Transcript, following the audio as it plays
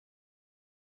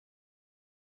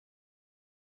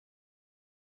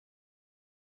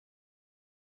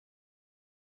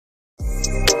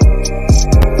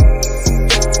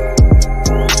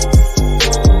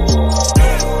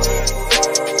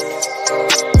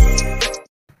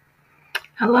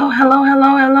Hello, hello,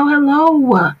 hello, hello,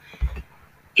 hello.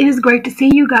 It is great to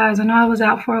see you guys. I know I was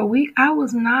out for a week. I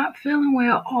was not feeling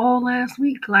well all last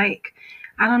week. I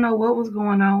don't know what was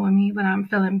going on with me, but I'm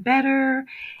feeling better.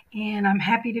 And I'm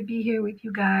happy to be here with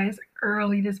you guys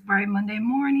early this bright Monday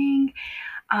morning.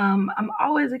 I'm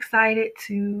always excited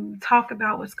to talk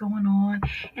about what's going on.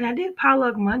 And I did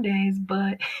Potluck Mondays,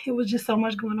 but it was just so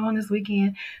much going on this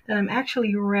weekend that I'm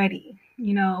actually ready.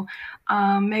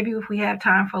 Maybe if we have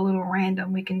time for a little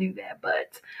random, we can do that.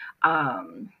 But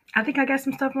I think I got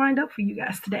some stuff lined up for you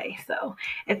guys today. So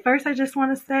at first, I just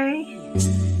want to say,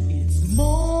 it's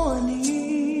morning.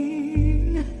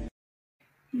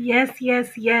 Yes,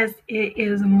 yes, yes, it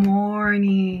is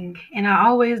morning. And I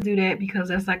always do that because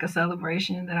that's like a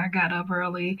celebration that I got up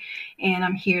early and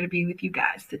I'm here to be with you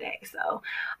guys today. So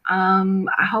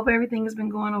I hope everything has been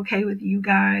going okay with you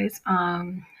guys.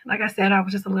 Like I said, I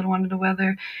was just a little under the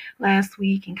weather last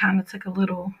week and kind of took a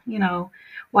little,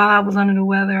 while I was under the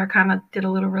weather, I kind of did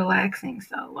a little relaxing.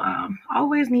 So I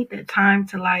always need that time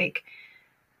to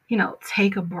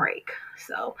take a break.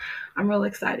 So I'm real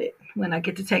excited when I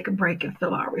get to take a break and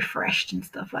feel all refreshed and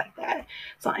stuff like that.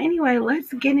 So anyway,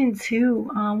 let's get into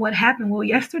what happened. Well,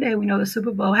 yesterday we know the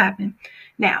Super Bowl happened.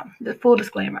 Now, the full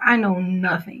disclaimer: I know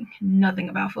nothing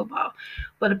about football,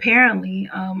 but apparently,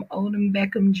 Odom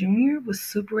Beckham Jr. was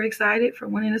super excited for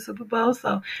winning the Super Bowl.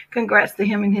 So congrats to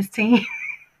him and his team.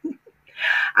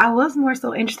 I was more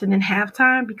so interested in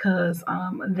halftime because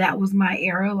that was my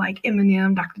era, like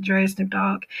Eminem, Dr. Dre, Snoop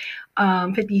Dogg,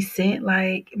 50 Cent,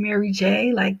 like Mary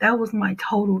J. Like that was my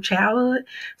total childhood.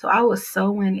 So I was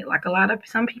so in it. Like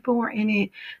some people were in it,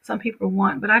 some people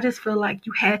weren't, but I just feel like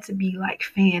you had to be like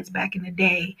fans back in the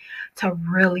day to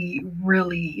really,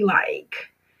 really like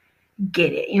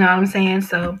get it. You know what I'm saying?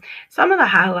 So some of the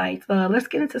highlights, let's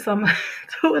get into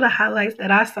two of the highlights that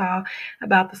I saw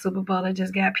about the Super Bowl that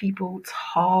just got people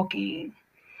talking.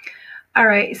 All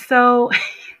right, so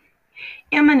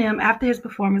Eminem, after his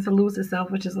performance of Lose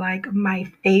Itself, which is like my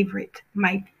favorite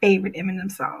Eminem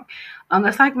song.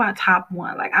 That's like my top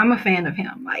one. Like I'm a fan of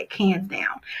him, like hands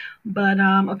down. But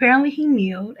apparently he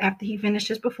kneeled after he finished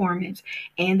his performance,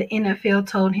 and the NFL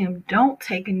told him don't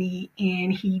take a knee,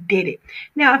 and he did it.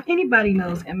 Now, if anybody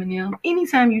knows Eminem,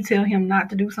 anytime you tell him not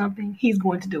to do something, he's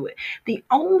going to do it. The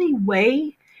only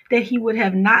way that he would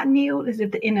have not kneeled is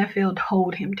if the NFL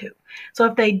told him to. So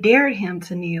if they dared him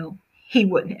to kneel, he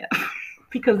wouldn't have.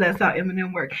 Because that's how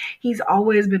Eminem works. He's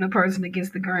always been a person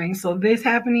against the grain. So this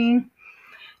happening,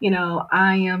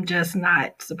 I am just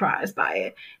not surprised by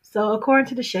it. So according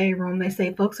to the Shade Room, they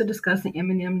say folks are discussing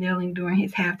Eminem kneeling during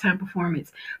his halftime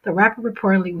performance. The rapper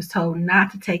reportedly was told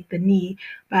not to take the knee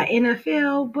by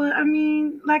NFL, but I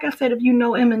mean, like I said, if you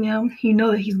know Eminem, you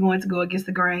know that he's going to go against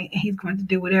the grain and he's going to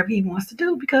do whatever he wants to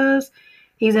do because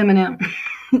he's Eminem.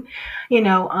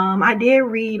 I did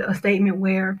read a statement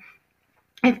where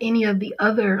if any of the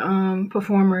other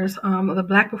performers, or the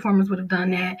black performers would have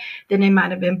done that, then they might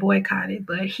have been boycotted.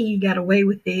 But he got away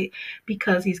with it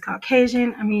because he's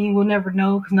Caucasian. I mean, we'll never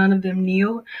know because none of them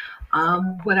kneel.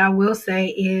 What I will say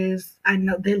is, I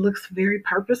know that looks very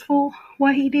purposeful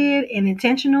what he did and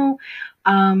intentional.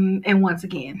 And once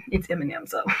again, it's Eminem,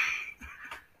 so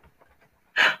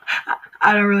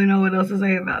I don't really know what else to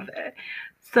say about that.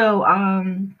 So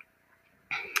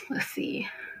let's see.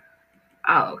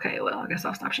 Oh, okay. Well, I guess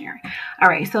I'll stop sharing. All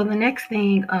right. So the next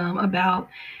thing about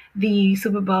the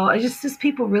Super Bowl is just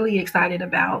people really excited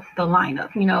about the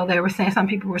lineup. They were saying some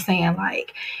people were saying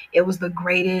like it was the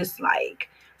greatest like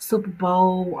Super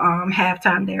Bowl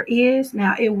halftime there is.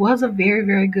 Now it was a very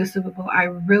very good Super Bowl. I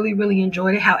really really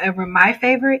enjoyed it. However, my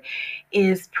favorite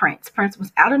is Prince. Prince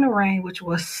was out in the rain, which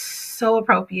was so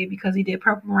appropriate because he did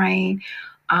Purple Rain.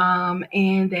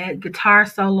 And that guitar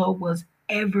solo was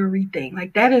everything.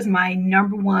 Like that is my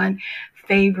number one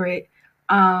favorite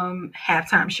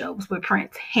halftime show was with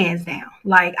Prince, hands down.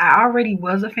 Like I already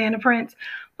was a fan of Prince,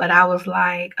 but I was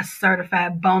like a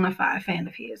certified bona fide fan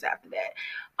of his after that.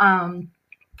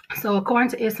 So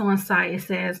according to its on site, it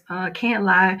says, "Can't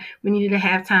lie, we needed a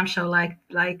halftime show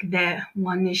like that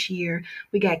one this year.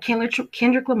 We got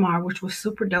Kendrick Lamar, which was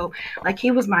super dope. Like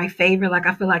he was my favorite. Like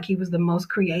I feel like he was the most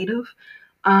creative.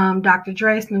 Dr.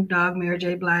 Dre, Snoop Dogg, Mary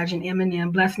J. Blige, and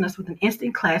Eminem blessing us with an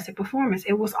instant classic performance.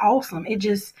 It was awesome. It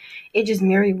just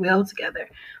married well together.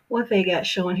 What they got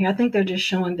showing here? I think they're just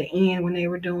showing the end when they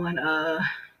were doing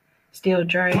Still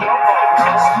Dre.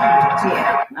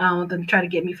 Yeah, I don't want them to try to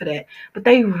get me for that. But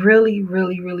they really,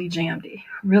 really, really jammed it.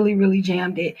 Really, really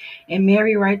jammed it. And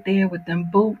Mary right there with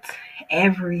them boots,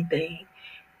 everything.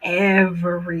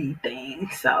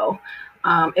 Everything. So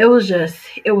it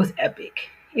was epic.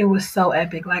 It was so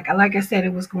epic. Like I said,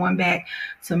 it was going back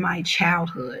to my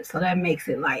childhood. So that makes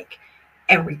it like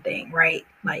everything, right?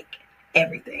 Like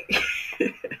everything.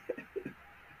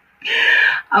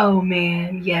 Oh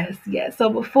man, yes, yes. So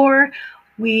before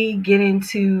we get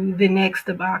into the next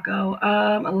debacle,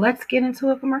 let's get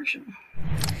into a commercial.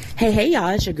 Hey, y'all,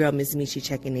 it's your girl, Miss Michi,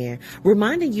 checking in,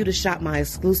 reminding you to shop my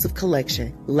exclusive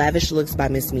collection, Lavish Looks by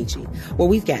Miss Michi, where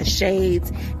we've got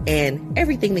shades and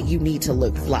everything that you need to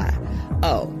look fly.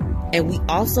 Oh, and we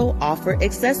also offer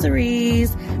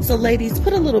accessories. So ladies,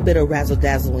 put a little bit of razzle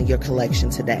dazzle in your collection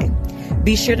today.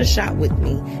 Be sure to shop with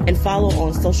me and follow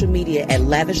on social media at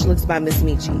Lavish Looks by Miss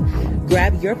Michi.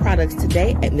 Grab your products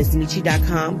today at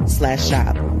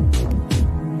missmichi.com/shop.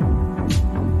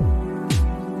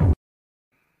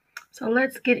 So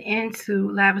let's get into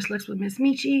Lavish Looks with Miss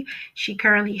Michi. She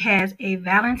currently has a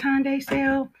Valentine's Day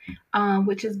sale,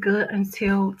 which is good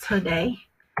until today.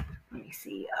 Let me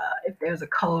see if there's a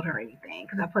code or anything,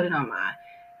 because I put it on my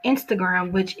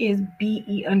Instagram, which is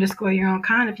BE_your own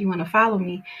kind, if you want to follow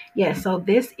me. Yeah, so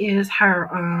this is her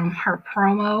her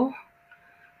promo.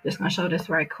 Just gonna show this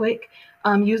right quick.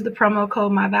 Use the promo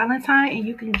code MyValentine and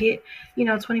you can get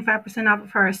 25% off of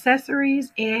her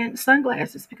accessories and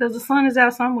sunglasses, because the sun is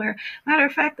out somewhere. Matter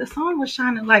of fact, the sun was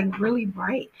shining like really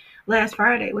bright last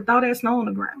Friday with all that snow on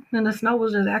the ground. And the snow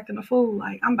was just acting a fool,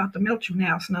 like, I'm about to melt you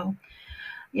now, snow.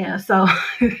 Yeah, so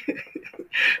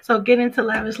so get into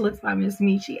Lavish Looks by Miss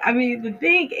Michi. I mean, the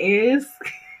thing is,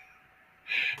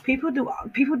 people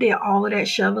did all of that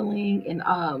shoveling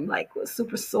and like was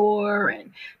super sore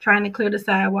and trying to clear the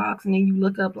sidewalks, and then you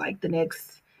look up like the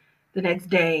next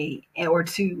day or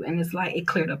two, and it's like it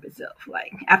cleared up itself,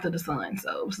 like after the sun.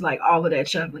 So it was like all of that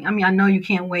shoveling. I mean, I know you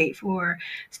can't wait for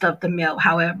stuff to melt.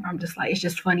 However, I'm just like, it's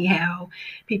just funny how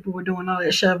people were doing all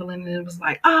that shoveling and it was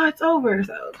like, oh, it's over.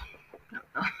 So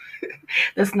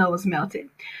the snow was melted.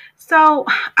 So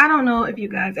I don't know if you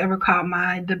guys ever caught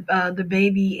the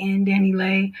baby and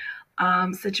DaniLeigh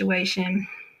situation,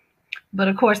 but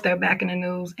of course they're back in the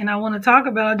news, and I want to talk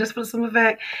about it just for some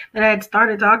fact that I had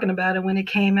started talking about it when it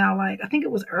came out. Like, I think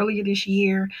it was earlier this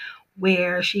year,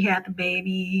 where she had the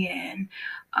baby and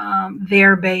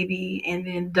their baby, and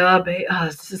then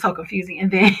this is so confusing.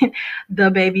 And then the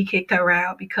baby kicked her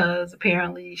out because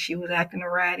apparently she was acting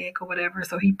erratic or whatever.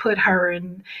 So he put her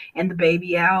and the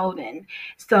baby out, and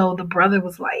so the brother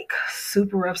was like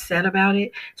super upset about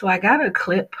it. So I got a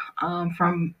clip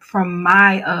from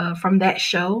that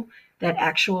show, that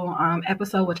actual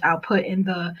episode, which I'll put in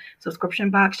the subscription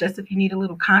box just if you need a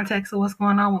little context of what's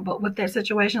going on with that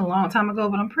situation a long time ago.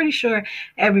 But I'm pretty sure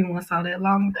everyone saw that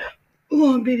long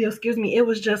video. Excuse me. It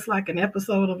was just like an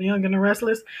episode of Young and the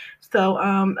Restless. So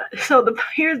I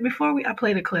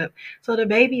played a clip. So the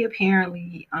baby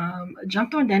apparently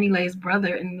jumped on DaniLeigh's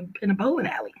brother in a bowling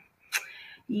alley.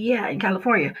 Yeah, in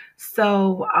California.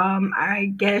 So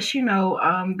I guess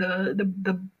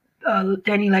the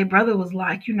DaniLeigh brother was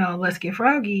like, let's get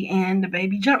froggy, and the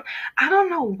baby jumped. I don't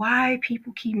know why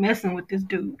people keep messing with this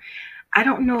dude. I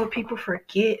don't know if people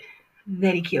forget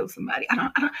that he killed somebody. I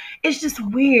don't. It's just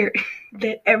weird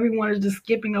that everyone is just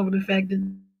skipping over the fact that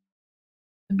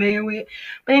bear with.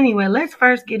 But anyway, let's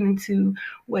first get into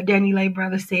what DaniLeigh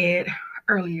brother said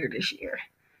earlier this year.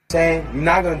 Saying you're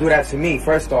not gonna do that to me,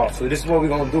 first off. So this is what we're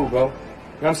gonna do, bro. You know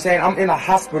what I'm saying? I'm in a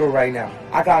hospital right now.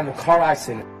 I got in a car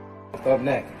accident. Up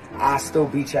neck. I still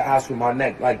beat your ass with my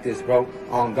neck like this, bro.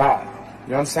 On God. You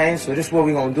know what I'm saying? So this is what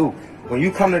we're gonna do. When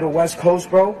you come to the West Coast,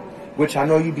 bro, which I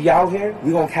know you be out here,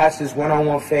 we're gonna catch this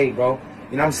one-on-one fade, bro.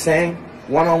 You know what I'm saying?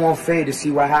 One-on-one fade to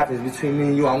see what happens between me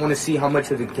and you. I wanna see how much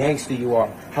of a gangster you are,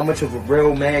 how much of a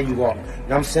real man you are. You know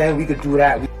what I'm saying? We could do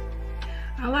that.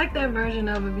 I like that version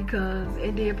of it because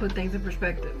it did put things in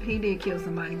perspective. He did kill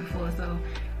somebody before, so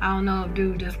I don't know if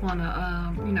dude just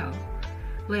wanna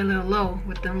lay a little low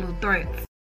with them little threats.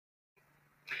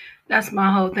 That's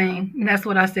my whole thing. And that's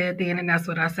what I said then, and that's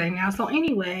what I say now. So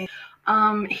anyway,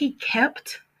 he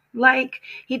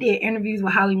did interviews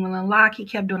with Hollywood Unlocked. He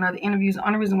kept doing other interviews. The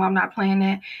only reason why I'm not playing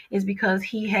that is because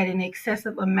he had an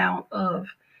excessive amount of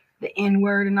the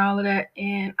N-word and all of that,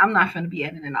 and I'm not going to be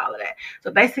editing all of that.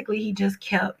 So basically, he just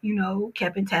kept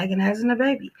antagonizing the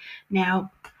baby.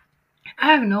 Now, I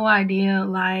have no idea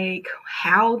like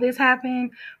how this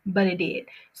happened, but it did.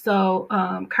 So,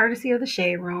 courtesy of the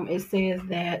Shade Room, it says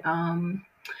that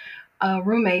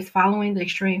roommates following the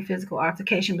extreme physical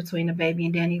altercation between the baby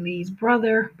and DaniLeigh's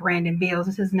brother, Brandon Bales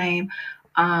is his name,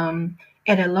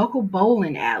 at a local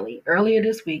bowling alley earlier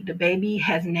this week. The baby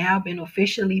has now been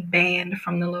officially banned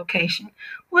from the location.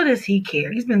 What does he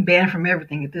care? He's been banned from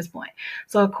everything at this point.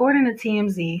 So according to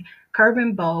TMZ,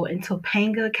 Corbin Bow in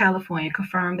Topanga, California,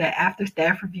 confirmed that after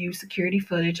staff reviewed security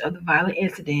footage of the violent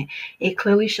incident, it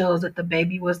clearly shows that the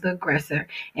baby was the aggressor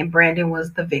and Brandon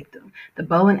was the victim. The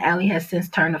bowling alley has since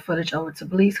turned the footage over to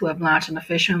police, who have launched an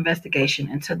official investigation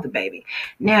into the baby.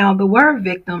 Now, the word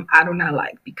victim, I do not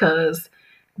like, because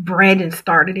Brandon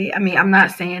started it. I mean, I'm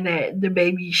not saying that the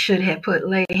baby should have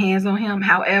laid hands on him.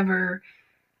 However,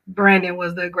 Brandon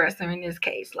was the aggressor in this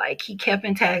case. Like, he kept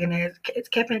antagonizing.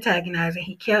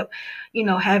 He kept,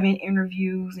 having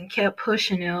interviews and kept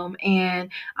pushing him.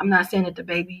 And I'm not saying that the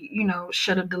baby,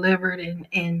 should have delivered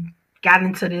and got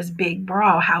into this big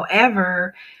brawl.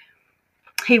 However,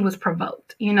 he was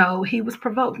provoked. He was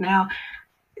provoked. Now,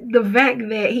 the fact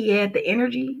that he had the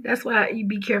energy, that's why you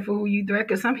be careful who you threat,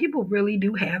 because some people really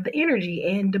do have the energy,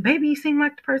 and the baby seemed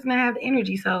like the person that had the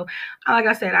energy. So, like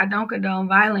I said, I don't condone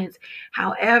violence.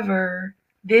 However,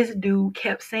 this dude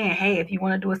kept saying, hey, if you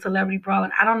want to do a celebrity brawl,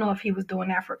 and I don't know if he was doing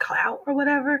that for clout or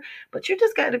whatever, but you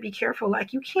just got to be careful.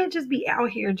 Like, you can't just be out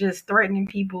here just threatening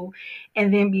people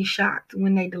and then be shocked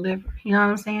when they deliver. You know what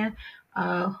I'm saying?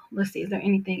 Let's see, is there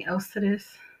anything else to this?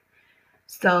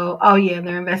 So, oh yeah,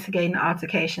 they're investigating the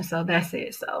altercation. So that's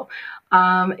it. So,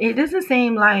 it doesn't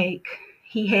seem like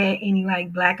he had any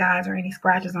like black eyes or any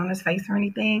scratches on his face or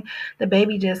anything. The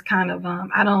baby just kind of,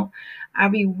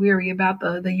 I'd be weary about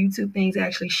the YouTube things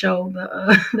actually show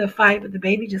the fight, but the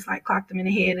baby just like clocked him in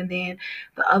the head, and then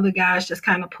the other guys just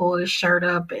kind of pulled his shirt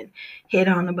up and hit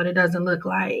on him, but it doesn't look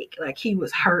like he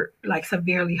was hurt, like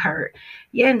severely hurt.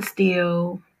 Yet and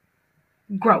still,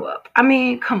 grow up. I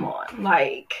mean, come on,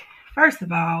 like. First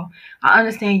of all, I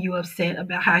understand you upset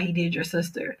about how he did your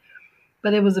sister,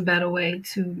 but it was a better way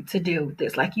to deal with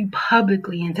this. Like, you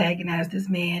publicly antagonized this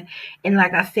man, and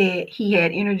like I said, he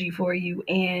had energy for you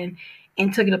and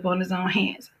took it up on his own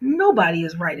hands. Nobody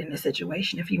is right in this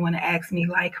situation, if you want to ask me,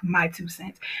 like, my 2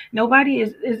 cents. Nobody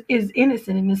is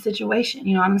innocent in this situation.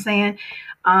 You know what I'm saying?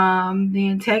 The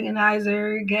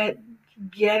antagonizer got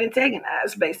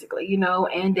antagonized, basically,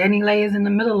 and DaniLeigh is in the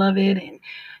middle of it, and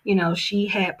she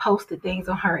had posted things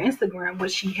on her Instagram,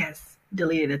 which she has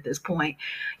deleted at this point,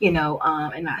 and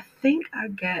I think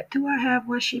do I have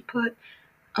what she put?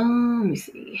 Let me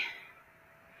see.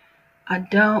 I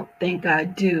don't think I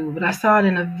do, but I saw it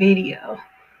in a video.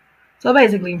 So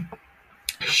basically,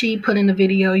 she put in the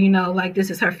video, like,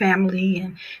 this is her family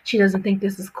and she doesn't think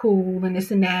this is cool and this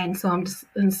and that.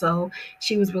 And so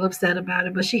she was real upset about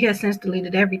it, but she has since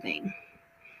deleted everything.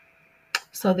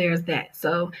 So there's that.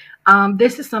 So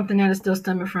this is something that is still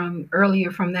stemming from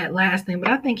earlier from that last thing, but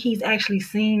I think he's actually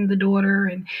seen the daughter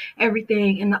and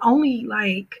everything. And the only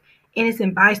like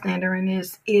innocent bystander in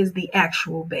this is the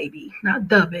actual baby, not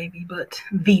the baby, but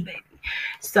the baby.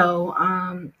 So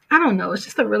I don't know. It's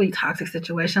just a really toxic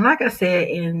situation. Like I said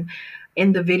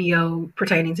in the video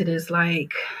pertaining to this,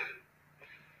 like,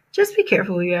 just be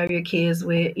careful who you have your kids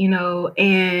with,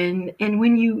 and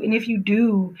if you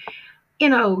do,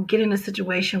 get in a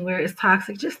situation where it's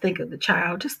toxic, just think of the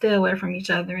child. Just stay away from each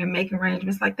other and make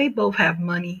arrangements. Like, they both have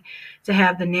money to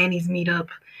have the nannies meet up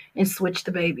and switch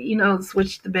the baby,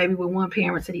 switch the baby with one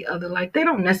parent to the other. Like, they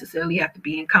don't necessarily have to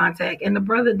be in contact. And the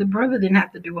brother didn't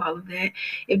have to do all of that.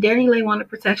 If DaniLeigh wanted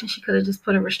protection, she could have just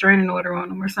put a restraining order on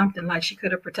him or something. Like, she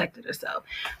could have protected herself.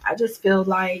 I just feel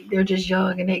like they're just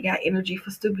young and they got energy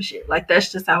for stupid shit. Like,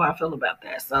 that's just how I feel about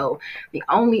that. So the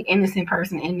only innocent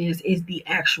person in this is the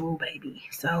actual baby.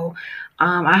 So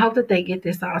I hope that they get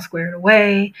this all squared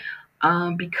away,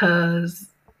 because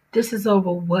this is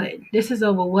over what?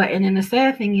 And then the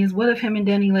sad thing is, what if him and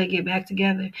DaniLeigh get back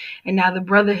together and now the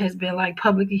brother has been like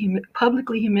publicly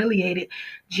humiliated,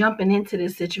 jumping into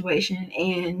this situation,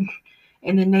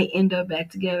 and then they end up back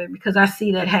together? Because I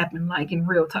see that happen like in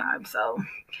real time. So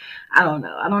I don't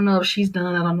know. I don't know if she's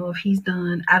done. I don't know if he's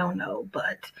done. I don't know.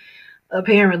 But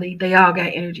apparently they all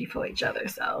got energy for each other.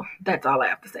 So that's all I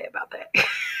have to say about that.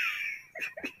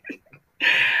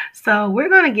 So we're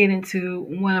going to get into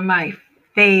one of my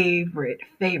favorite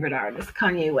artist,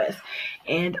 Kanye West.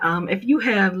 And if you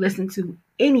have listened to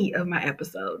any of my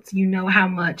episodes, you know how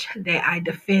much that I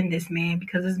defend this man,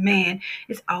 because this man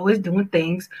is always doing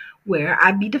things where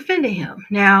I'd be defending him.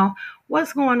 Now,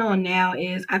 what's going on now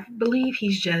is I believe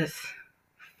he's just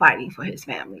fighting for his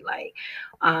family,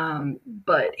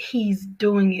 but he's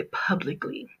doing it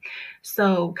publicly.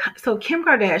 So Kim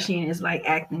Kardashian is like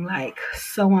acting like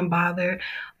so unbothered.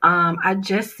 I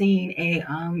just seen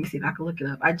let me see if I can look it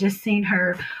up. I just seen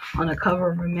her on the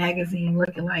cover of a magazine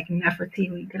looking like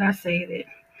Nefertiti. Did I say that?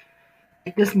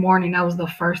 Like this morning, that was the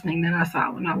first thing that I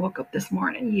saw when I woke up this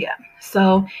morning. Yeah.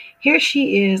 So here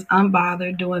she is,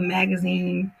 unbothered, doing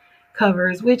magazine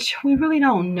covers, which we really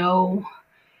don't know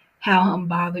how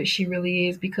unbothered she really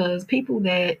is, because people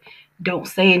that don't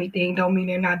say anything don't mean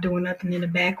they're not doing nothing in the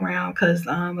background, because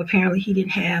apparently he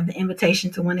didn't have the invitation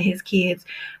to one of his kids'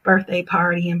 birthday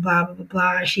party and blah blah blah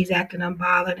blah. She's acting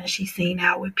unbothered and she's seen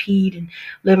out with Pete and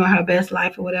living her best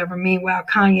life or whatever. Meanwhile,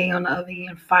 Kanye on the other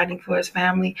end fighting for his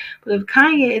family. But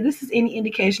if this is any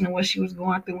indication of what she was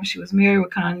going through when she was married with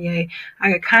Kanye,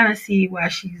 I could kind of see why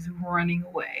she's running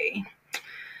away.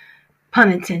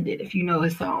 Pun intended, if you know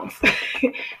his songs.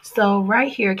 So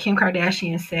right here, Kim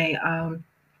Kardashian say,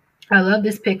 I love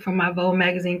this pic from my Vogue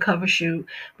magazine cover shoot,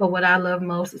 but what I love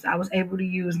most is I was able to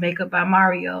use Makeup by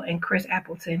Mario and Chris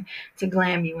Appleton to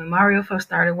glam me. When Mario first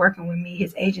started working with me,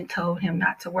 his agent told him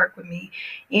not to work with me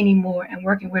anymore, and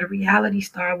working with a reality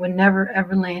star would never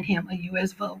ever land him a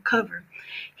US Vogue cover.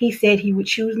 He said he would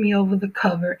choose me over the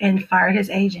cover and fired his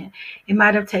agent. It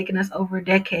might have taken us over a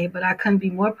decade, but I couldn't be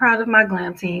more proud of my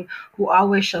glam team who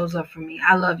always shows up for me.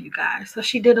 I love you guys. So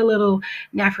she did a little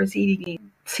Nefertiti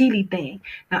thing.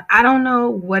 Now, I don't know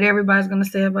what everybody's going to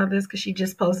say about this because she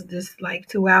just posted this like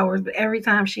 2 hours, but every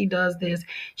time she does this,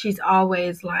 she's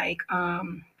always like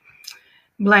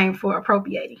blamed for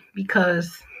appropriating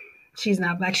because she's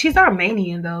not black. She's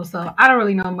Armenian though, so I don't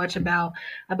really know much about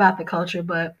the culture,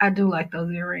 but I do like those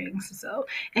earrings. So,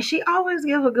 and she always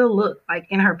give a good look, like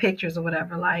in her pictures or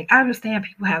whatever. Like, I understand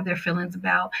people have their feelings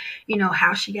about,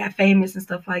 how she got famous and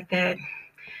stuff like that.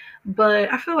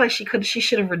 But I feel like she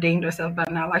should have redeemed herself by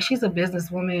now. Like, she's a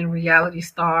businesswoman, reality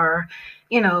star.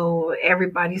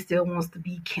 Everybody still wants to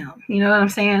be Kim. You know what I'm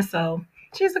saying? So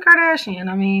she's a Kardashian.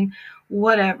 I mean,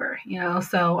 whatever.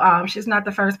 So she's not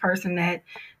the first person that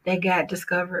got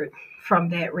discovered from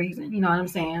that reason. You know what I'm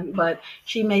saying? But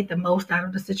she made the most out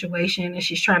of the situation, and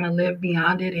she's trying to live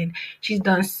beyond it. And she's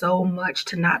done so much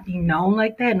to not be known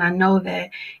like that. And I know that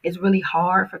it's really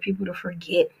hard for people to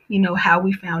forget, how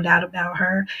we found out about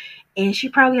her. And she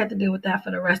probably had to deal with that for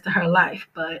the rest of her life.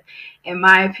 But in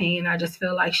my opinion, I just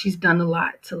feel like she's done a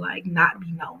lot to like not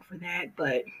be known for that.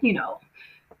 But,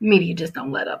 media just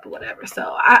don't let up or whatever.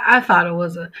 So I thought it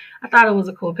was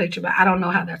a cool picture, but I don't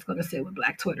know how that's going to sit with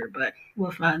Black Twitter, but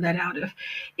we'll find that out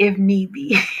if need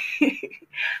be.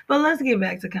 But let's get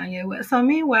back to Kanye West. So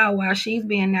meanwhile, while she's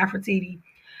being Nefertiti,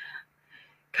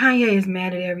 Kanye is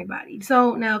mad at everybody.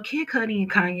 So now Kid Cudi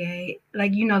and Kanye,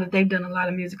 like, that they've done a lot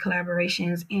of music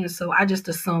collaborations, and so I just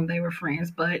assumed they were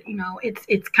friends, but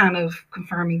it's kind of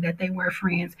confirming that they were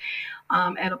friends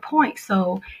at a point.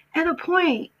 So at a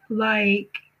point,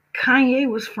 like, Kanye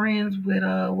was friends with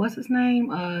what's his name?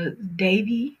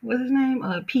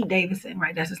 Pete Davidson,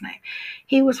 right? That's his name.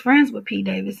 He was friends with Pete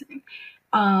Davidson.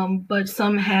 But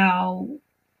somehow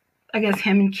I guess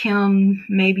him and Kim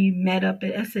maybe met up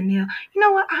at SNL. You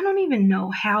know what? I don't even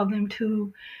know how them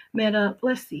two met up.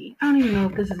 Let's see. I don't even know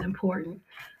if this is important.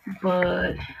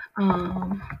 But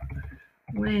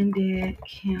when did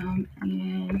Kim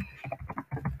and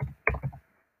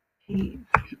Pete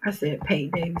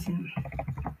Davidson.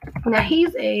 Now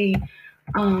he's a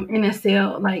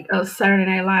NSL, like a Saturday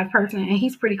Night Live person, and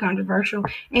he's pretty controversial,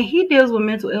 and he deals with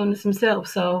mental illness himself.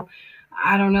 So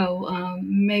I don't know.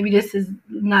 Maybe this is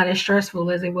not as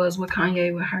stressful as it was with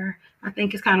Kanye with her. I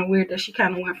think it's kind of weird that she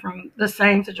kind of went from the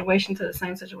same situation to the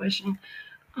same situation.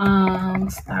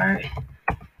 Start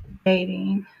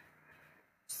dating.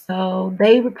 So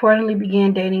they reportedly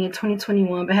began dating in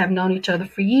 2021, but have known each other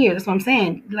for years. That's what I'm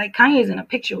saying. Like, Kanye's in a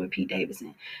picture with Pete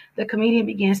Davidson. The comedian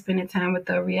began spending time with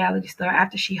the reality star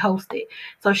after she hosted.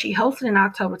 So she hosted in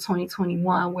October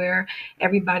 2021, where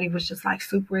everybody was just like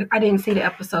super. I didn't see the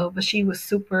episode, but she was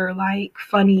super like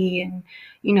funny and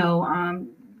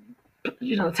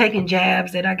taking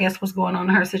jabs at, I guess, what's going on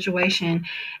in her situation.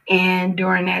 And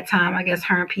during that time, I guess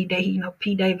her and Pete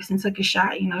Davidson took a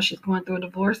shot. She's going through a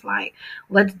divorce. Like,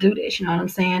 let's do this. You know what I'm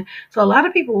saying? So a lot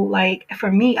of people, like,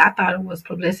 for me, I thought it was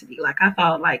publicity. Like, I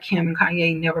thought like Kim and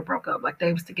Kanye never broke up. Like,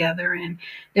 they was together and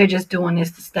they're just doing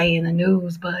this to stay in the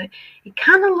news. But it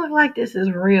kind of looked like this is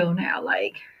real now.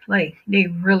 Like they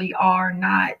really are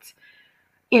not,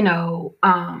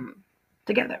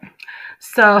 together.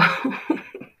 So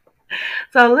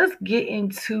So let's get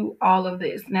into all of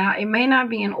this. Now, it may not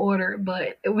be in order,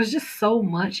 but it was just so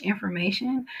much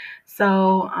information.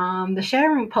 So the Shade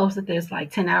Room posted this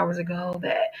like 10 hours ago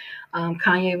that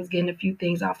Kanye was getting a few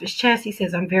things off his chest. He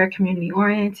says, I'm very community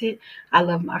oriented. I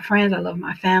love my friends. I love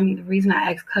my family. The reason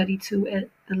I asked Cudi to at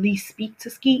the least speak to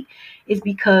Skeet is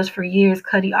because for years,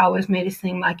 Cudi always made it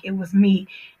seem like it was me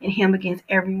and him against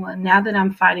everyone. Now that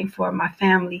I'm fighting for my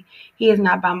family, he is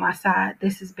not by my side.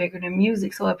 This is bigger than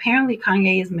music. So apparently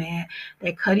Kanye is mad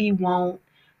that Cudi won't,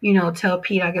 tell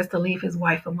Pete, I guess, to leave his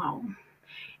wife alone.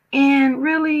 And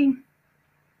really,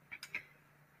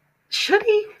 should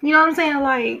he, you know what I'm saying?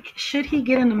 Like, should he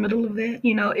get in the middle of that?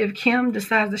 You know, if Kim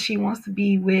decides that she wants to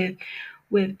be with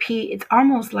Pete, it's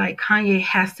almost like Kanye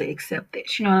has to accept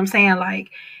this. You know what I'm saying? Like,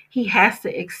 he has to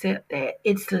accept that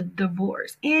it's a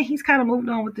divorce. And he's kind of moved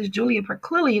on with this Julia person.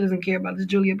 Clearly, he doesn't care about this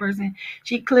Julia person.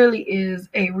 She clearly is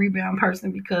a rebound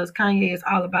person because Kanye is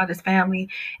all about his family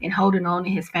and holding on to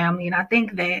his family. And I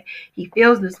think that he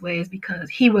feels this way is because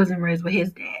he wasn't raised with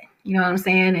his dad. You know what I'm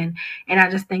saying? And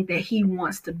I just think that he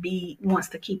wants to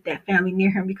keep that family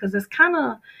near him because it's kind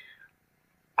of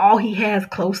all he has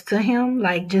close to him,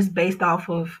 like just based off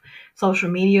of social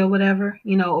media or whatever,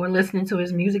 you know, or listening to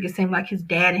his music. It seemed like his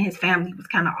dad and his family was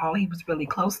kind of all he was really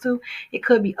close to. It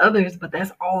could be others, but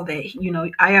that's all that, you know,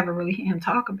 I ever really hear him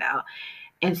talk about.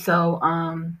 And so,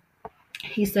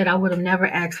 he said, I would have never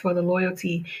asked for the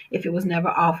loyalty if it was never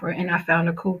offered. And I found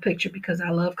a cool picture because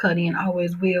I love Cudi and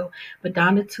always will. But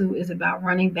Donda 2 is about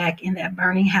running back in that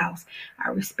burning house. I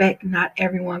respect not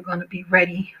everyone going to be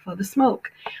ready for the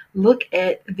smoke. Look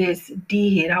at this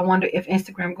D hit. I wonder if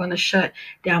Instagram going to shut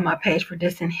down my page for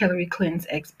dissing Hillary Clinton's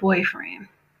ex-boyfriend.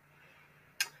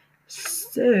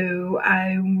 So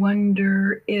I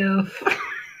wonder if...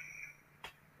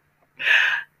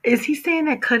 Is he saying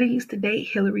that Cudi used to date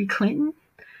Hillary Clinton?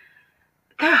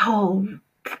 That whole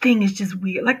thing is just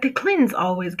weird. Like the Clintons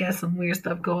always got some weird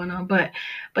stuff going on, but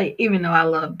even though I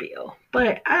love Bill,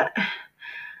 but I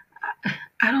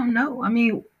don't know. I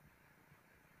mean,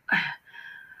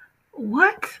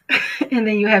 what? And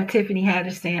then you have Tiffany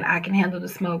Haddish saying, "I can handle the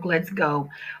smoke. Let's go."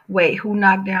 Wait, who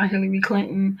knocked down Hillary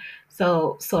Clinton?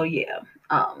 So yeah,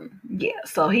 yeah.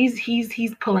 So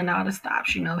he's pulling out the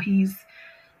stops. You know, he's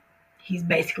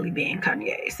basically being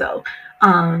Kanye. So,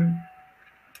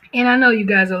 and I know you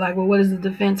guys are like, well, what is the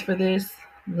defense for this?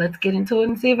 Let's get into it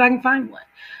and see if I can find one.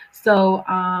 So,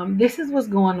 this is what's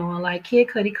going on. Like, Kid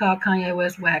Cudi called Kanye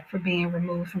West whack for being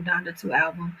removed from Donda 2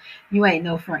 album, You Ain't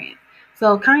No Friend.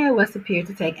 So, Kanye West appeared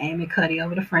to take aim at Cudi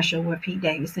over the friendship with Pete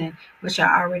Davidson, which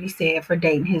I already said for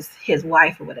dating his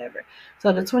wife or whatever.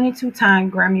 So, the 22-time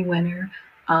Grammy winner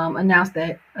announced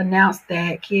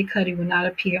that Kid Cudi would not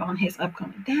appear on his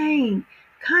upcoming. Dang,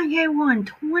 Kanye won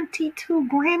 22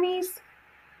 Grammys.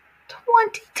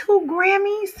 22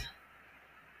 Grammys?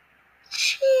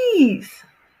 Jeez.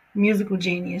 Musical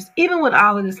genius. Even with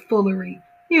all of this foolery,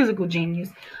 musical genius.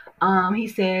 He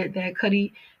said that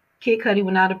Kid Cudi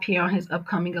will not appear on his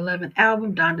upcoming 11th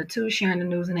album, Donda 2, sharing the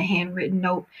news in a handwritten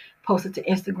note posted to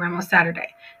Instagram on Saturday.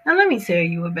 Now let me tell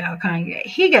you about Kanye.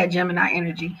 He got Gemini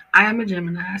energy. I am a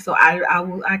Gemini, so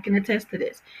I can attest to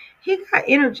this. He got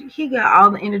energy. He got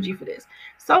all the energy for this.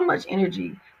 So much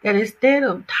energy that instead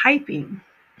of typing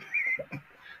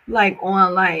like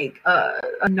on like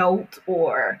a note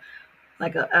or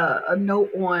like a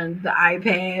note on the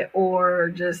iPad or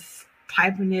just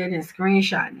typing it and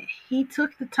screenshotting it. He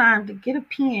took the time to get a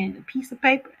pen, a piece of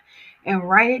paper, and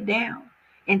write it down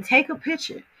and take a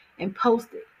picture and post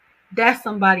it. That's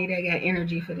somebody that got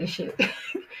energy for this shit.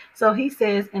 So he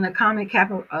says in a comment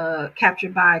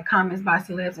captured by comments by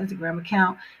celebs Instagram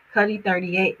account,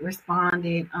 Cudi38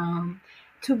 responded,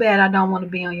 too bad I don't want to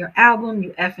be on your album,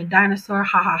 you effing dinosaur,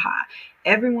 ha ha ha.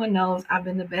 Everyone knows I've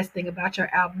been the best thing about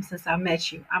your album since I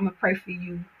met you. I'ma pray for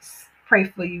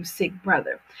you, sick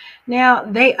brother. Now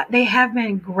they have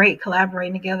been great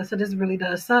collaborating together, so this really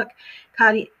does suck.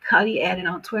 Cudi added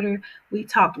on Twitter, we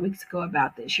talked weeks ago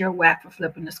about this. You're whack for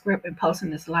flipping the script and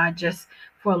posting this lie just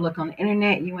for a look on the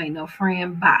internet. You ain't no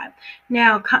friend. Bye.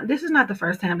 Now this is not the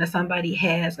first time that somebody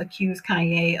has accused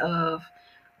Kanye of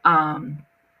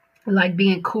like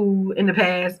being cool in the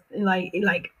past, like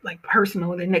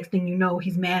personal. The next thing you know,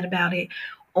 he's mad about it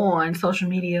on social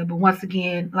media. But once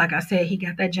again, like I said, he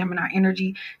got that Gemini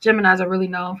energy. Geminis are really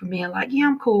known for being like, yeah,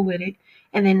 I'm cool with it.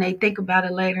 And then they think about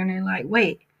it later and they're like,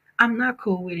 wait, I'm not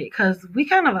cool with it because we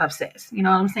kind of obsessed. You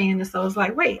know what I'm saying? And so it's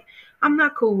like, wait, I'm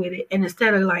not cool with it. And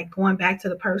instead of like going back to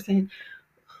the person,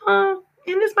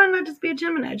 and this might not just be a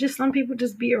Gemini. Just some people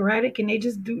just be erratic and they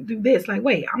just do this. Like,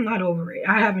 wait, I'm not over it.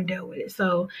 I haven't dealt with it.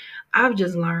 So I've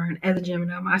just learned as a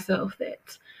Gemini myself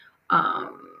that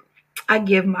I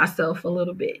give myself a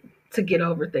little bit to get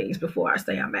over things before I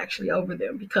say I'm actually over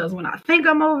them. Because when I think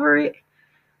I'm over it,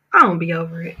 I don't be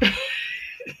over it.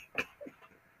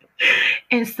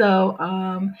 And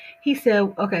so he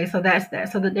said, okay, so that's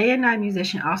that. So the Day and Night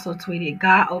Musician also tweeted,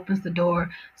 God opens the door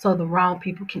so the wrong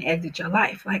people can exit your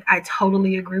life. Like, I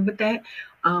totally agree with that.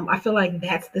 I feel like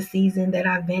that's the season that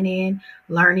I've been in,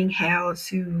 learning how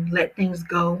to let things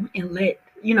go and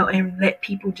let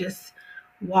people just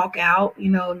walk out,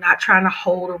 not trying to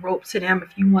hold a rope to them.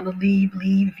 If you want to leave,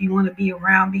 leave. If you want to be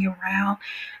around, be around,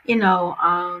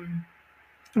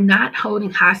 not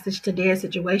holding hostage to dead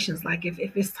situations. Like if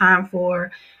it's time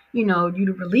for, you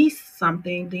to release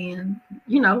something, then,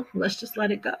 let's just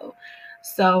let it go.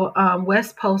 So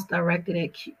West Post directed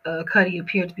at Cudi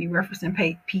appeared to be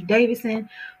referencing Pete Davidson,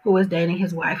 who was dating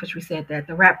his wife, which we said that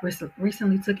the rap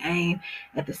recently took aim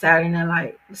at the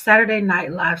Saturday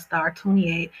Night Live star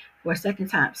 28 for a second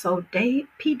time. So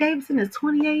Pete Davidson is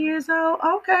 28 years old.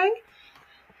 Okay,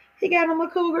 he got him a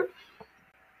cougar.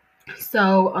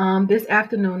 So this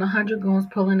afternoon, 100 goons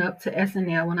pulling up to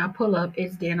SNL. When I pull up,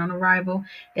 it's dead on arrival.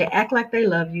 They act like they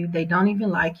love you. They don't even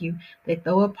like you. They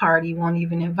throw a party, won't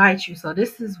even invite you. So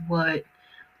this is what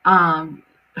um,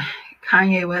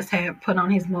 Kanye West had put on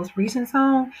his most recent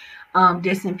song,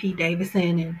 dissing Pete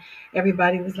Davidson, and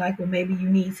everybody was like, "Well, maybe you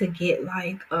need to get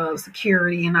like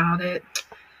security and all that."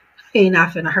 Ain't not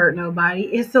finna hurt nobody.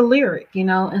 It's a lyric,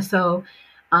 and so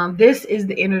this is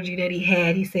the energy that he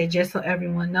had. He said, just so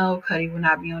everyone know, Cudi will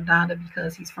not be on Donda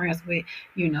because he's friends with,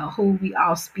 who we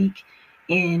all speak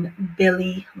in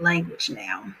Billy language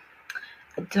now.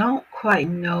 I don't quite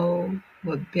know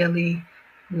what Billy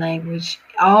language.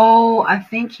 Oh, I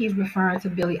think he's referring to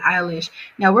Billie Eilish.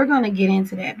 Now we're gonna get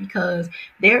into that because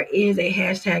there is a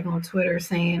hashtag on Twitter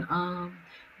saying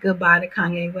goodbye to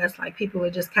Kanye West. Like people are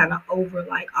just kind of over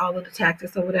like all of the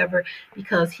tactics or whatever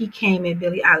because he came at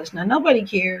Billie Eilish. Now nobody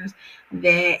cares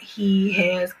that he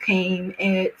has came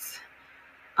at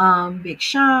Big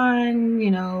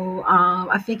Sean,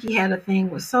 I think he had a thing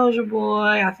with Soldier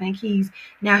Boy. I think he's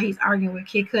arguing with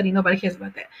Kid Cudi. Nobody cares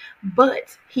about that.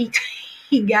 But he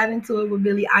he got into it with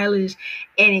Billie Eilish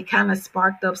and it kind of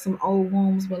sparked up some old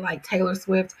wounds with like Taylor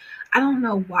Swift. I don't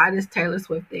know why this Taylor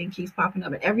Swift thing keeps popping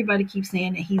up and everybody keeps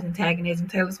saying that he's antagonizing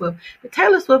Taylor Swift. But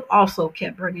Taylor Swift also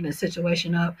kept bringing the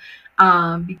situation up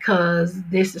because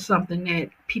this is something that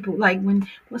people like when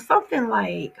something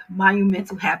like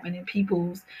monumental happened in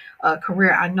people's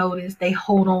career. I noticed they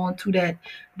hold on to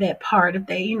that part. If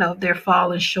they, if they're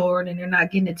falling short and they're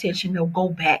not getting attention, they'll go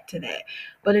back to that.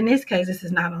 But in this case, this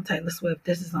is not on Taylor Swift.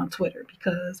 This is on Twitter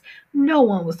because no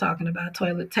one was talking about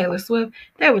Taylor Swift.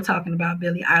 They were talking about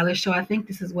Billie Eilish. So I think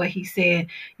this is what he said,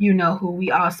 who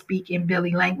we all speak in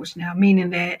Billie language now,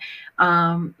 meaning that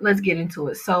let's get into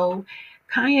it. So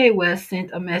Kanye West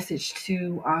sent a message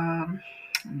to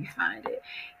let me find it.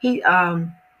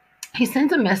 He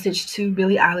sent a message to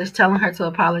Billie Eilish telling her to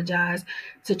apologize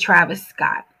to Travis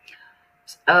Scott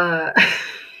uh,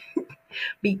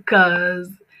 because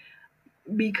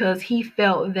he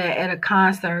felt that at a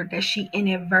concert that she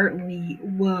inadvertently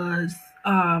was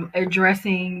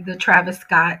addressing the Travis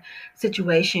Scott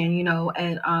situation,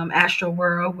 at Astro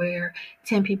World where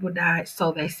 10 people died,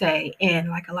 so they say, and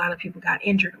like a lot of people got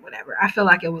injured or whatever. I feel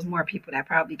like it was more people that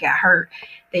probably got hurt.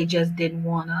 They just didn't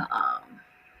want to,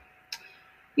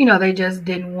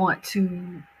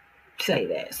 to say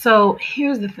that. So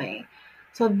here's the thing.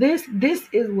 So this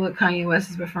is what Kanye West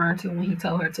is referring to when he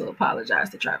told her to apologize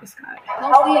to Travis Scott.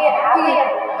 Are we good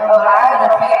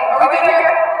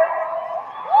here?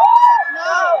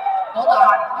 No. Hold on.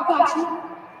 I got you.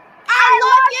 I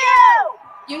love you.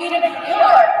 You need a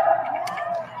healer.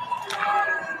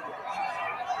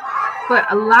 But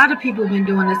a lot of people have been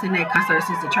doing this in their concert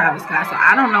since the Travis Scott, so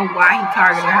I don't know why he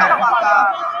targeted her.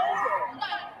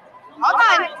 Hold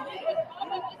on.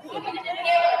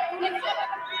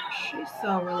 She's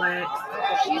so relaxed.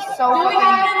 She's so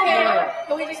relaxed.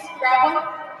 Can we just grab one?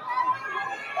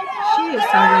 She is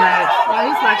so relaxed. Like,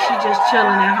 it's like she's just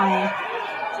chilling at home.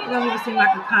 It doesn't even seem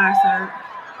like a concert.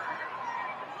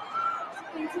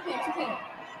 It's okay.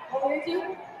 Over here too?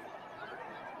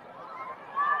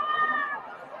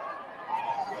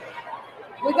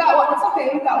 We got one. It's okay.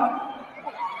 We got one.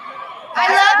 I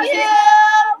love you.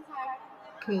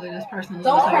 Clearly, this person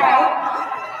Don't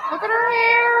cry. Look at her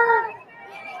hair.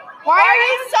 Why are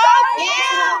you so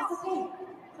cute?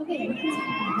 Okay.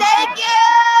 Thank you.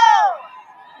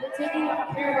 We're taking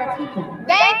care of our people.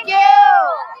 Thank you.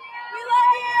 We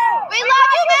love you. We love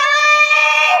you, Billy.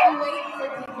 We wait for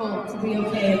people to be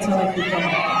okay until I do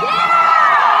that.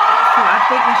 So I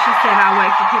think when she said I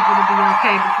wait for people to be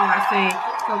okay before I say it,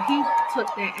 so he took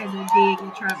that as a dig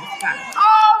at Travis Scott.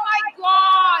 Oh my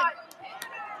God.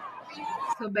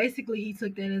 So basically, he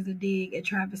took that as a dig at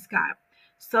Travis Scott.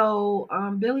 So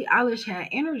Billie Eilish had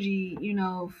energy,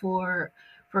 for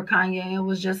Kanye. It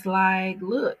was just like,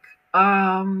 look,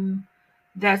 I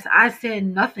said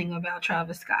nothing about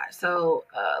Travis Scott. So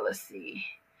let's see.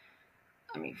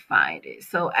 Let me find it.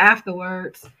 So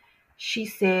afterwards, she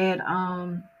said,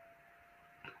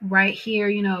 right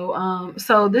here,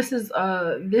 so this is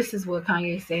what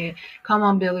Kanye said. Come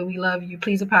on, Billy, we love you.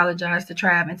 Please apologize to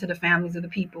Trav and to the families of the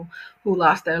people who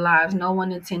lost their lives. No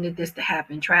one intended this to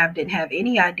happen. Trav didn't have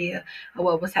any idea of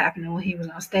what was happening when he was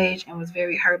on stage and was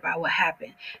very hurt by what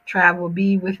happened. Trav will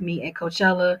be with me at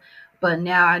Coachella, but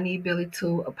now I need Billy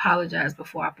to apologize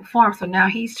before I perform. So now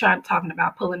he's talking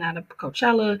about pulling out of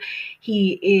Coachella.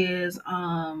 He is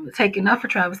taking up for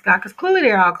Travis Scott because clearly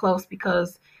they're all close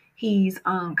because he's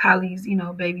Kylie's,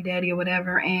 baby daddy or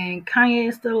whatever, and Kanye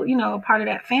is still, a part of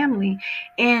that family.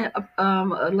 And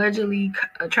allegedly,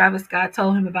 Travis Scott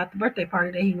told him about the birthday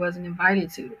party that he wasn't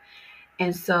invited to,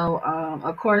 and so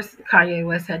of course Kanye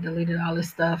West had deleted all this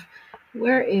stuff.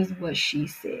 Where is what she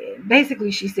said?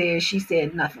 Basically, she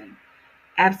said nothing.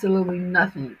 Absolutely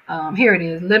nothing. Here it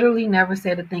is. Literally never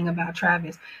said a thing about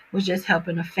Travis. Was just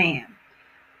helping a fan.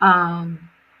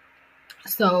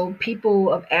 So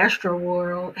people of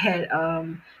Astroworld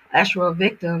Astroworld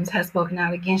victims have spoken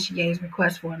out against Ye's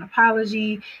request for an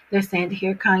apology. They're saying to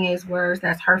hear Kanye's words,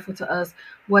 that's hurtful to us.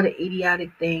 What an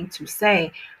idiotic thing to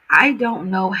say. I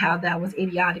don't know how that was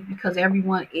idiotic because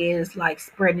everyone is like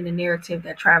spreading the narrative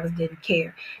that Travis didn't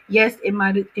care. Yes,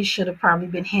 it should have probably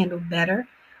been handled better.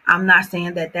 I'm not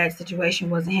saying that situation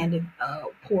wasn't handled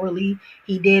poorly.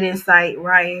 He did incite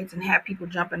riots and have people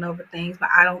jumping over things, but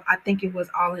I think it was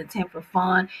all intent for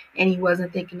fun, and he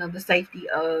wasn't thinking of the safety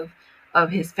of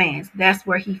his fans. That's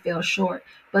where he fell short.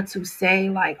 But to say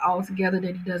like altogether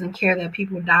that he doesn't care that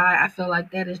people die, I feel like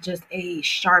that is just a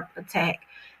sharp attack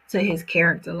to his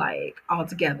character. Like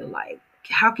altogether, like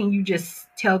how can you just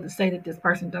say that this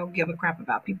person don't give a crap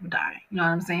about people dying? You know what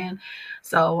I'm saying?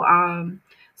 So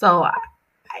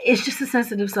it's just a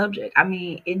sensitive subject. I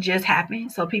mean, it just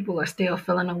happened, so people are still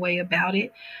feeling a way about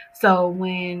it. So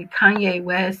when Kanye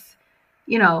West,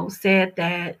 said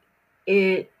that,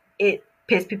 it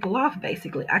pissed people off.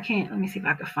 Basically, let me see if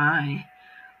I can find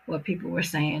what people were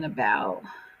saying about.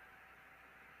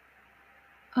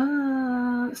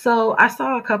 So I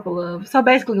saw a couple of. So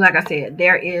basically, like I said,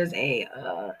 there is a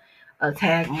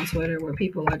tag on Twitter where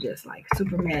people are just like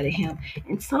super mad at him,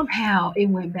 and somehow it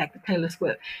went back to Taylor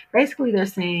Swift. Basically, they're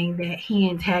saying that he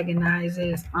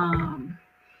antagonizes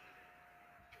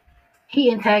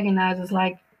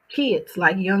like kids,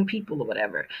 like young people or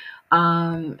whatever.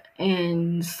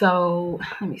 And so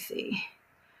let me see.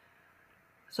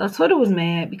 So Twitter was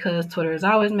mad because Twitter is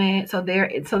always mad. So the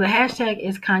hashtag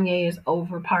is Kanye is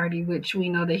over party, which we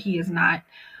know that he is not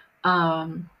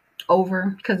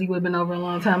over because he would have been over a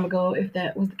long time ago if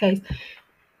that was the case.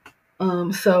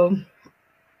 So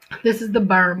this is the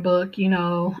burn book, I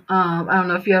don't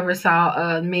know if you ever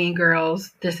saw Mean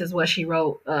Girls. This is what she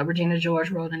wrote. Regina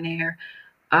George wrote in there.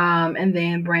 And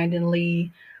then Brandon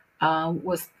Lee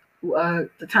was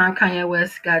the time Kanye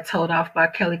West got told off by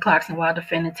Kelly Clarkson while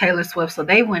defending Taylor Swift. So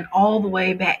they went all the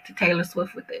way back to Taylor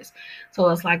Swift with this. So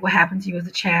it's like, what happened to you as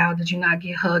a child? Did you not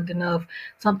get hugged enough?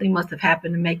 Something must have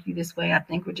happened to make you this way. I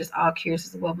think we're just all curious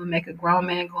as to what would make a grown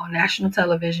man go on national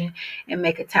television and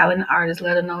make a talented artist,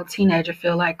 let alone a teenager,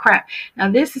 feel like crap.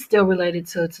 Now, this is still related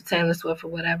to Taylor Swift or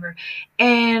whatever.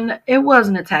 And it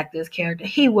wasn't attack this character.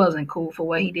 He wasn't cool for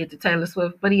what he did to Taylor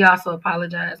Swift, but he also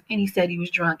apologized and he said he was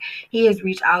drunk. He has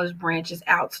reached all his branches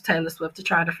out to Taylor Swift to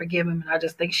try to forgive him, and I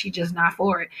just think she's just not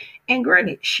for it. And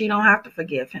granted, she don't have to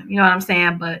forgive him. You know what I'm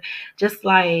saying? But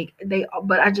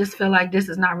I just feel like this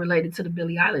is not related to the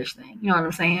Billie Eilish thing. You know what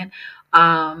I'm saying?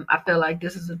 I feel like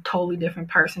this is a totally different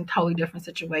person, totally different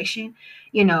situation.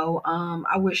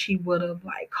 I wish he would have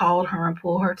like called her and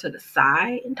pulled her to the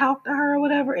side and talked to her or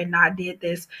whatever, and not did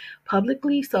this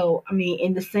publicly. So, I mean,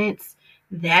 in the sense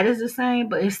that is the same,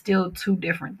 but it's still two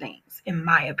different things, in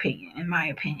my opinion.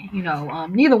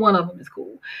 Neither one of them is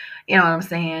cool. You know what I'm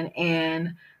saying?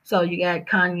 And so you got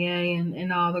Kanye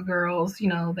and all the girls,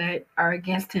 that are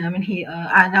against him. And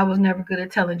I was never good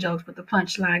at telling jokes, but the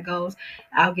punchline goes,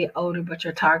 I'll get older, but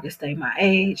your target stay my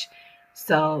age.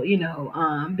 So,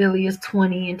 Billy is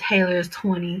 20 and Taylor is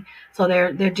 20. So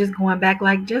they're just going back,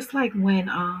 just like when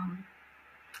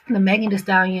the Megan Thee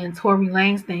Stallion and Tory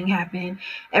Lanez thing happened,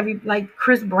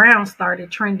 Chris Brown started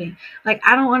trending. Like,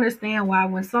 I don't understand why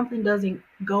when something doesn't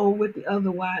go with the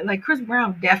other, why, like, Chris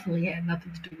Brown definitely had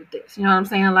nothing to do with this. You know what I'm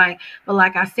saying? But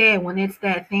like I said, when it's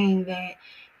that thing that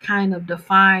kind of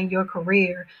define your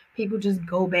career, people just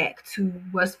go back to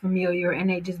what's familiar and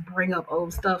they just bring up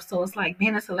old stuff. So it's like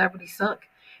being a celebrity suck.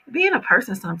 Being a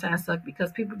person sometimes sucks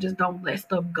because people just don't let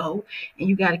stuff go, and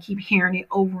you got to keep hearing it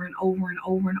over and over and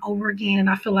over and over again.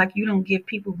 And I feel like you don't give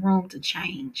people room to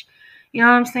change. You know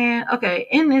what I'm saying? Okay,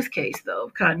 in this case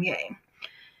though, Kanye,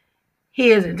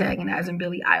 he is antagonizing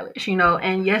Billie Eilish,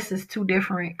 and yes, it's two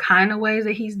different kind of ways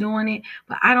that he's doing it,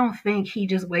 but I don't think he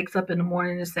just wakes up in the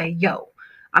morning and say, yo,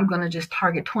 I'm going to just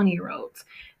target 20-year-olds.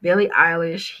 Billie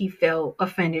Eilish, he felt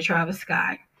offended Travis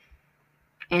Scott,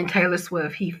 and Taylor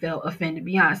Swift, he felt offended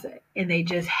Beyonce, and they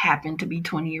just happened to be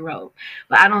 20-year-old.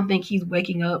 But I don't think he's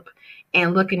waking up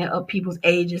and looking at people's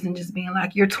ages and just being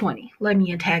like, you're 20, let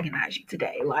me antagonize you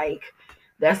today. Like,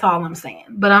 that's all I'm saying.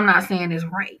 But I'm not saying it's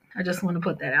right. I just want to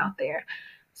put that out there.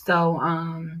 So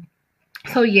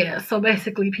yeah, so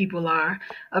basically people are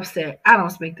upset. I don't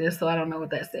speak this, so I don't know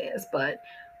what that says, but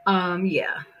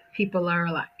yeah, people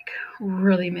are like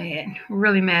really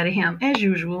mad at him as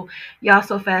usual. Y'all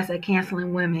so fast at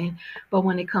canceling women, but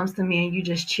when it comes to men, you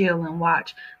just chill and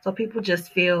watch. So people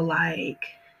just feel like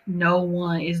no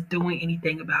one is doing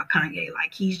anything about Kanye.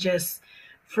 Like he's just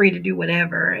free to do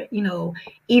whatever,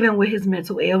 even with his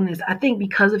mental illness. I think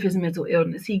because of his mental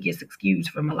illness, he gets excused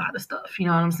from a lot of stuff. You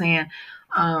know what I'm saying?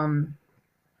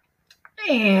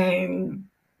 And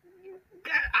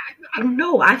I don't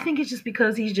know. I think it's just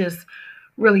because he's just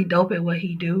really dope at what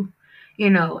he do,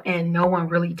 and no one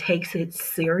really takes it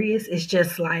serious. It's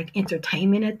just like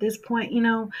entertainment at this point,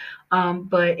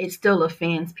 but it still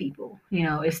offends people,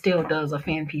 it still does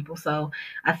offend people. So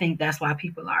I think that's why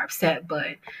people are upset.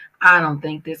 But I don't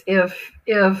think this, if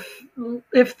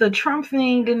the Trump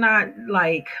thing did not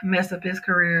like mess up his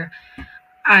career,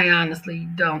 I honestly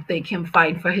don't think him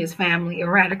fighting for his family,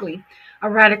 erratically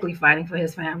fighting for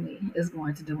his family, is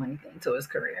going to do anything to his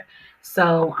career.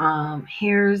 So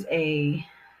here's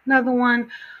another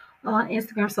one on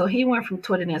Instagram. So he went from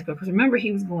Twitter to Instagram because remember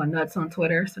he was going nuts on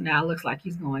Twitter. So now it looks like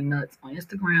he's going nuts on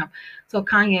Instagram. So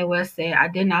Kanye West said, I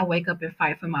did not wake up and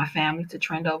fight for my family to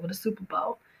trend over the Super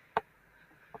Bowl.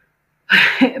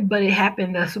 But it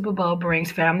happened. The Super Bowl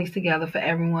brings families together for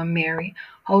everyone. Marry,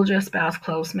 hold your spouse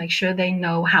close. Make sure they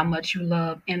know how much you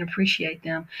love and appreciate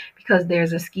them, because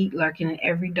there's a skeet lurking in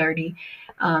every dirty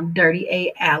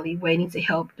A alley waiting to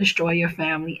help destroy your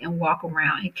family and walk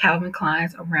around in Calvin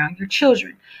Klein's around your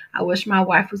children. I wish my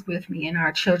wife was with me and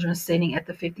our children sitting at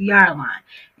the 50-yard line.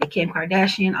 And Kim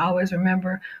Kardashian, always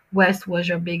remember, West was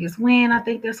your biggest win. I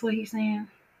think that's what he's saying.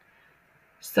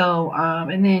 So,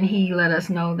 and then he let us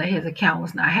know that his account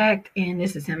was not hacked, and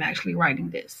this is him actually writing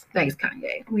this. Thanks,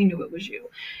 Kanye. We knew it was you.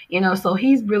 So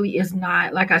he's really is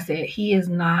not, like I said, he is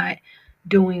not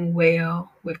doing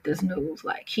well with this news.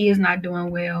 Like, he is not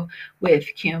doing well with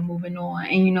Kim moving on.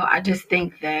 And, I just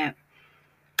think that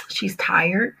she's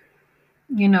tired,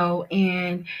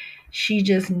 and she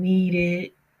just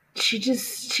needed,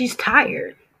 she's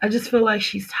tired. I just feel like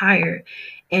she's tired.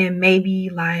 And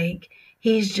maybe, like,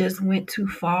 he's just went too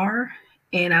far,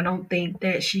 and I don't think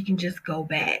that she can just go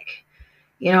back.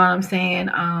 You know what I'm saying?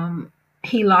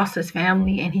 He lost his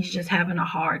family, and he's just having a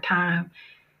hard time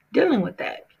dealing with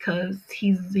that because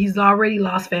he's already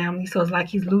lost family, so it's like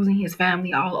he's losing his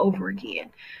family all over again.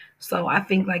 So I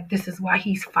think like this is why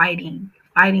he's fighting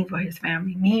for his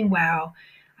family. Meanwhile,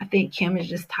 I think Kim is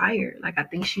just tired. Like, I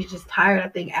think she's just tired. I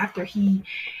think after he,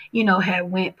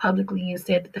 had went publicly and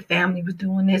said that the family was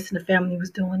doing this and the family was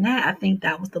doing that, I think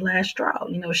that was the last straw.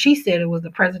 She said it was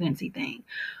the presidency thing.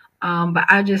 But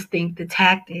I just think the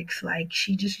tactics, like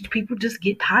people just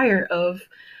get tired of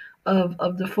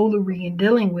the foolery and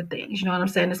dealing with things. You know what I'm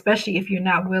saying? Especially if you're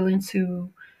not willing to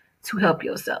help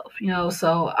yourself.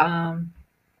 So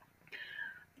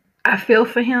I feel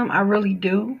for him. I really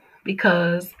do.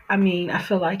 Because I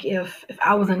feel like if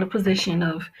I was in the position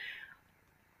of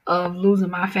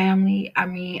losing my family,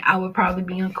 I would probably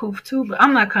be uncouth too. But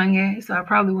I'm not Kanye, so I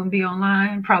probably wouldn't be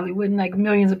online. Probably wouldn't, like,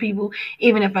 millions of people.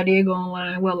 Even if I did go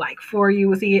online, well, like 4 you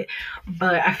would see it.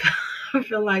 But I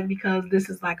feel like because this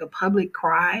is like a public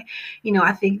cry,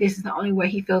 I think this is the only way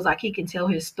he feels like he can tell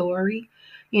his story.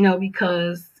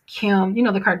 Because Kim, the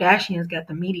Kardashians got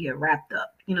the media wrapped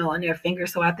up, on their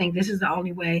fingers. So I think this is the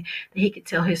only way that he could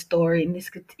tell his story, and this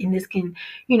can,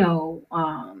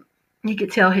 he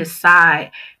could tell his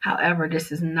side. However,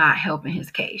 this is not helping his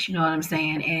case. You know what I'm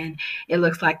saying? And it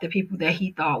looks like the people that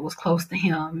he thought was close to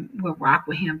him will rock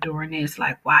with him during this.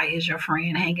 Like, why is your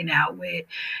friend hanging out with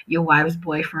your wife's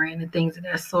boyfriend and things of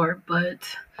that sort? But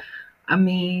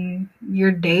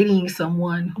you're dating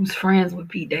someone who's friends with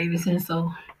Pete Davidson,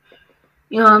 so.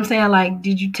 You know what I'm saying? Like,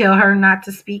 did you tell her not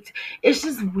to speak? It's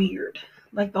just weird.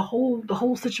 Like, the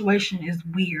whole situation is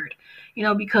weird.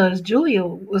 Because Julia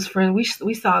was friend. We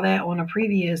saw that on a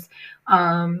previous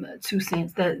 2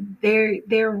 cents that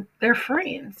they're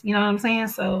friends. You know what I'm saying?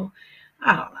 So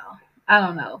I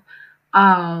don't know.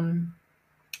 And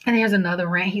here's another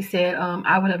rant. He said,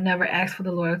 I would have never asked for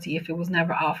the loyalty if it was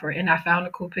never offered. And I found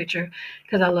a cool picture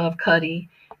because I love Cuddy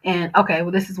And okay,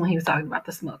 well, this is when he was talking about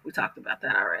the smoke. We talked about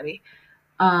that already.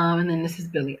 And then this is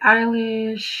Billie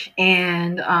Eilish.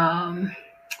 And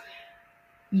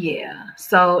yeah.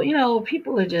 So,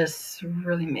 people are just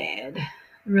really mad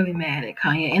at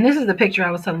Kanye. And this is the picture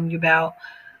I was telling you about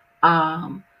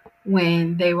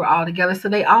when they were all together. So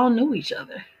they all knew each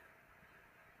other.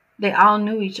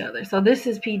 So this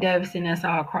is Pete Davidson that's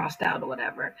all crossed out or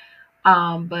whatever.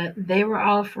 But they were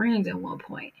all friends at one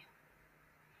point.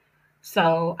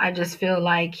 So I just feel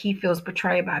like he feels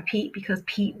betrayed by Pete because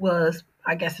Pete was,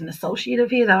 I guess, an associate of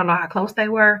his. I don't know how close they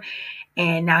were.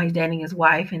 And now he's dating his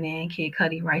wife, and then Kid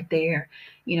Cudi right there,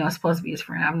 is supposed to be his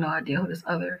friend. I have no idea who this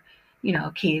other,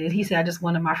 kid is. He said, I just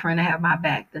wanted my friend to have my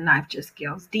back. The knife just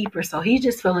goes deeper. So he's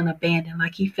just feeling abandoned.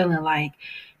 Like he feeling like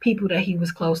people that he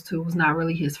was close to was not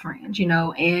really his friends,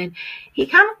 and he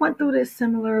kind of went through this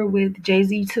similar with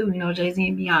Jay-Z too. Jay-Z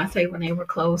and Beyonce when they were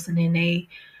close and then they,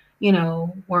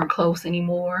 weren't close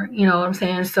anymore. You know what I'm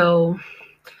saying? So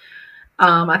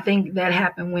I think that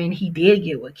happened when he did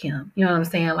get with Kim. You know what I'm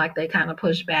saying? Like they kind of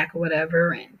pushed back or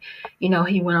whatever. And,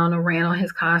 he went on a rant on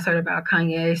his concert about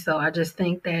Kanye. So I just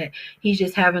think that he's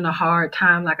just having a hard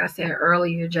time, like I said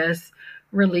earlier, just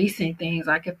releasing things.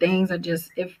 Like if things are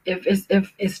just, if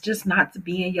it's just not to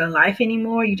be in your life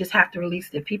anymore, you just have to release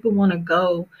it. If people want to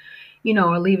go,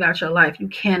 or leave out your life, you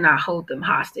cannot hold them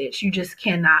hostage. You just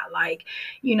cannot,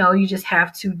 you just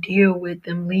have to deal with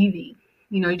them leaving.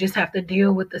 You just have to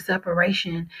deal with the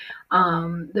separation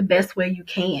the best way you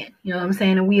can. You know what I'm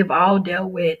saying? And we have all dealt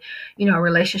with,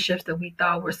 relationships that we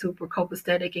thought were super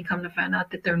copacetic and come to find out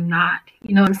that they're not.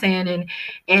 You know what I'm saying?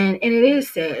 And it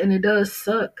is sad and it does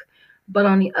suck. But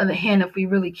on the other hand, if we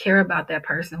really care about that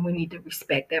person, we need to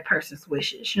respect that person's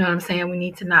wishes. You know what I'm saying? We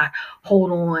need to not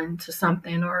hold on to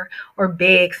something or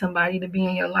beg somebody to be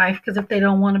in your life. Because if they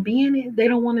don't want to be in it, they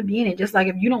don't want to be in it. Just like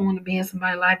if you don't want to be in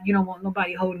somebody's life, you don't want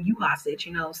nobody holding you hostage,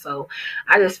 So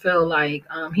I just feel like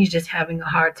he's just having a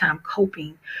hard time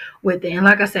coping with it. And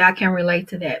like I said, I can relate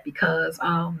to that because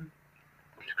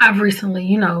I've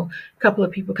recently, a couple of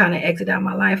people kind of exit out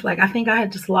my life. Like I think I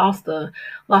had just lost a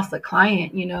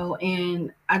client,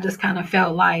 and I just kind of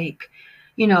felt like,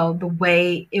 the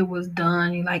way it was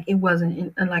done, like it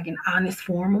wasn't in like an honest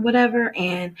form or whatever.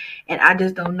 And I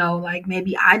just don't know, like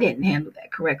maybe I didn't handle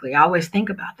that correctly. I always think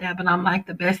about that, but I'm like,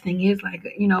 the best thing is like,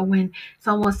 when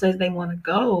someone says they want to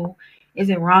go, is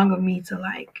it wrong of me to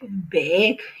like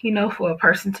beg, for a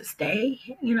person to stay?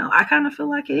 I kind of feel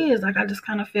like it is. Like I just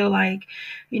kind of feel like,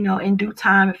 in due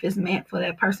time, if it's meant for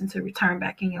that person to return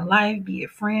back in your life, be a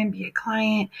friend, be a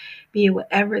client, be it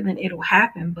whatever, then it'll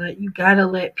happen. But you gotta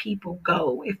let people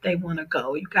go if they want to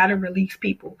go. You gotta release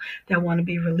people that want to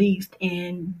be released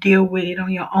and deal with it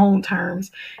on your own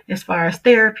terms, as far as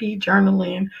therapy,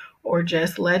 journaling, or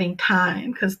just letting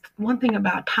time. Because one thing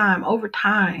about time, over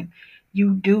time,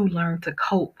 you do learn to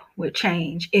cope with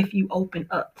change if you open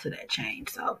up to that change.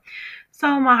 So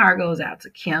my heart goes out to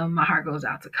Kim. My heart goes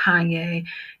out to Kanye.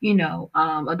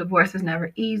 A divorce is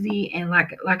never easy. And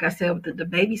like I said, with the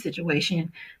baby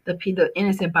situation, the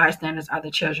innocent bystanders are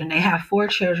the children. They have 4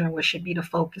 children, which should be the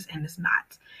focus, and it's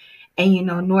not. And,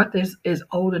 North is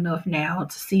old enough now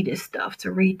to see this stuff,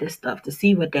 to read this stuff, to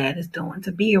see what dad is doing,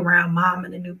 to be around mom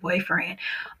and a new boyfriend.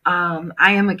 I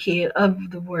am a kid of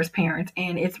divorced parents,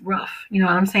 and it's rough. You know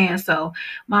what I'm saying? So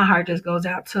my heart just goes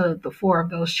out to the 4 of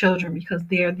those children because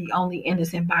they're the only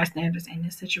innocent bystanders in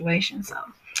this situation. So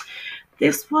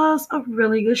this was a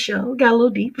really good show. Got a little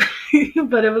deep,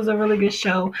 but it was a really good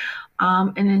show.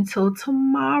 And until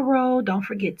tomorrow, don't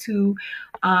forget to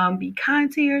be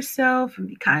kind to yourself and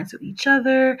be kind to each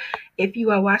other. If you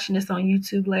are watching this on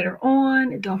YouTube later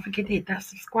on, don't forget to hit that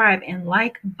subscribe and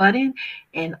like button.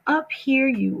 And up here,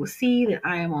 you will see that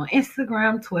I am on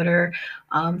Instagram, Twitter,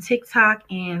 TikTok,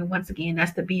 and once again,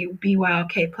 that's the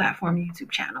BYLK platform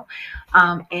YouTube channel.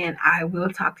 And I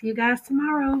will talk to you guys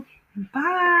tomorrow.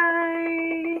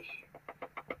 Bye.